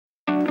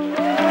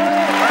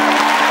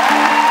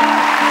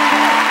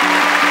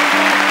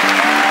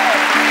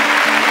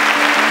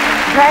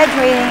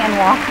Graduating and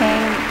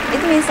walking,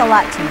 it means a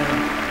lot to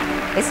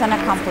me. It's an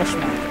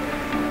accomplishment.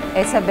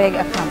 It's a big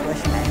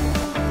accomplishment.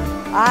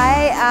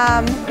 I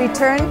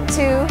returned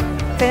to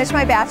finish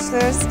my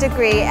bachelor's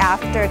degree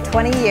after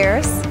 20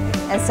 years,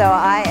 and so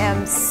I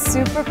am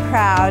super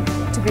proud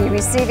to be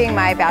receiving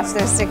my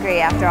bachelor's degree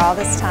after all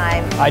this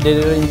time. I did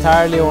it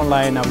entirely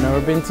online. I've never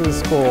been to the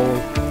school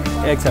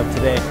except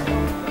today.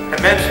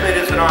 Commencement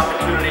is an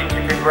opportunity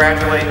to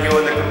congratulate you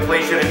on the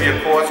completion of your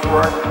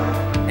coursework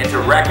and to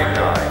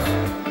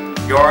recognize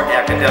your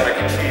academic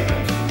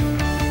achievements.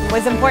 It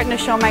was important to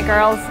show my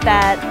girls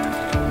that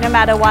no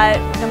matter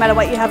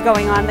what you have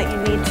going on, that you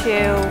need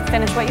to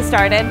finish what you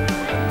started.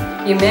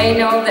 You may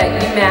know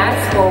that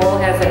UMass Lowell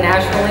has a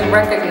nationally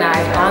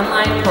recognized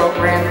online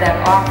program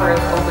that offers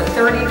over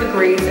 30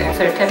 degrees and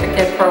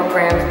certificate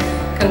programs.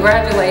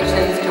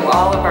 Congratulations to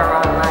all of our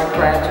online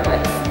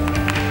graduates.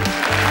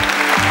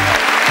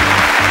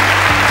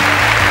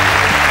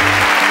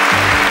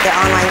 The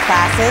online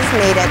classes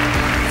made it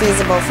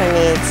feasible for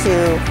me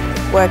to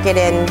work it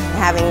in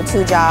having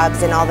 2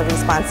 jobs and all the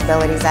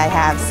responsibilities I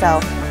have. So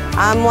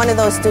I'm one of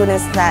those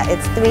students that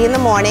it's 3 in the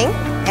morning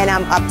and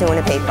I'm up doing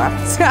a paper.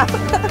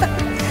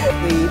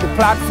 The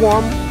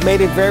platform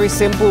made it very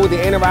simple with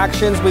the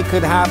interactions. We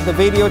could have the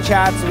video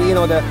chats,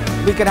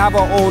 we could have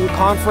our own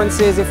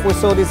conferences if we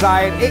so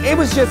desired. It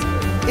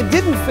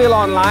didn't feel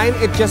online,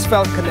 it just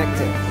felt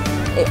connected.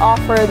 It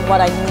offered what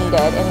I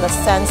needed in the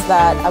sense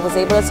that I was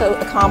able to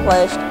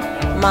accomplish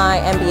my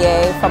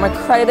MBA from an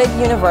accredited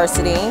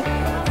university,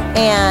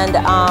 and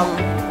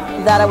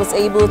that I was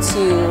able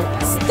to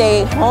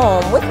stay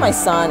home with my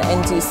son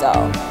and do so.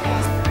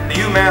 The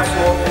UMass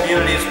Lowell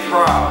community is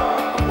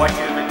proud of what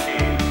you've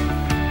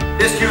achieved.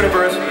 This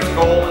university's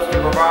goal is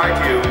to provide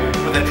you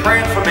with a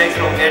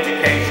transformational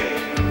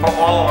education for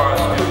all of our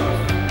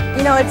students.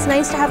 You know, it's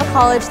nice to have a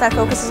college that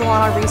focuses a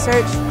lot on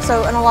research.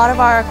 So in a lot of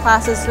our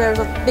classes, there's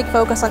a big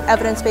focus on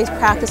evidence-based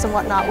practice and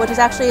whatnot, which is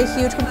actually a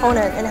huge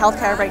component in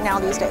healthcare right now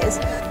these days.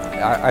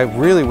 I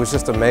really was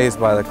just amazed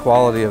by the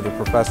quality of the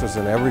professors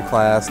in every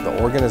class,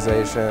 the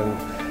organization,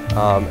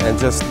 and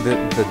just the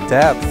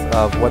depth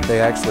of what they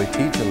actually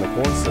teach in the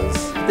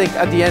courses. I think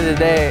at the end of the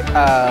day,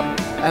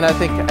 and I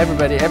think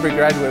every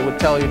graduate would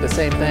tell you the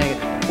same thing,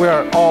 we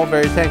are all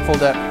very thankful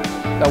that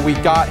we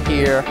got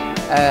here,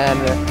 and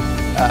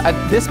at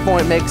this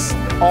point makes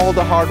all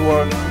the hard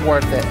work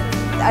worth it.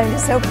 I'm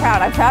just so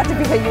proud. I'm proud to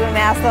be a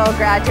UMass Lowell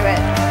graduate.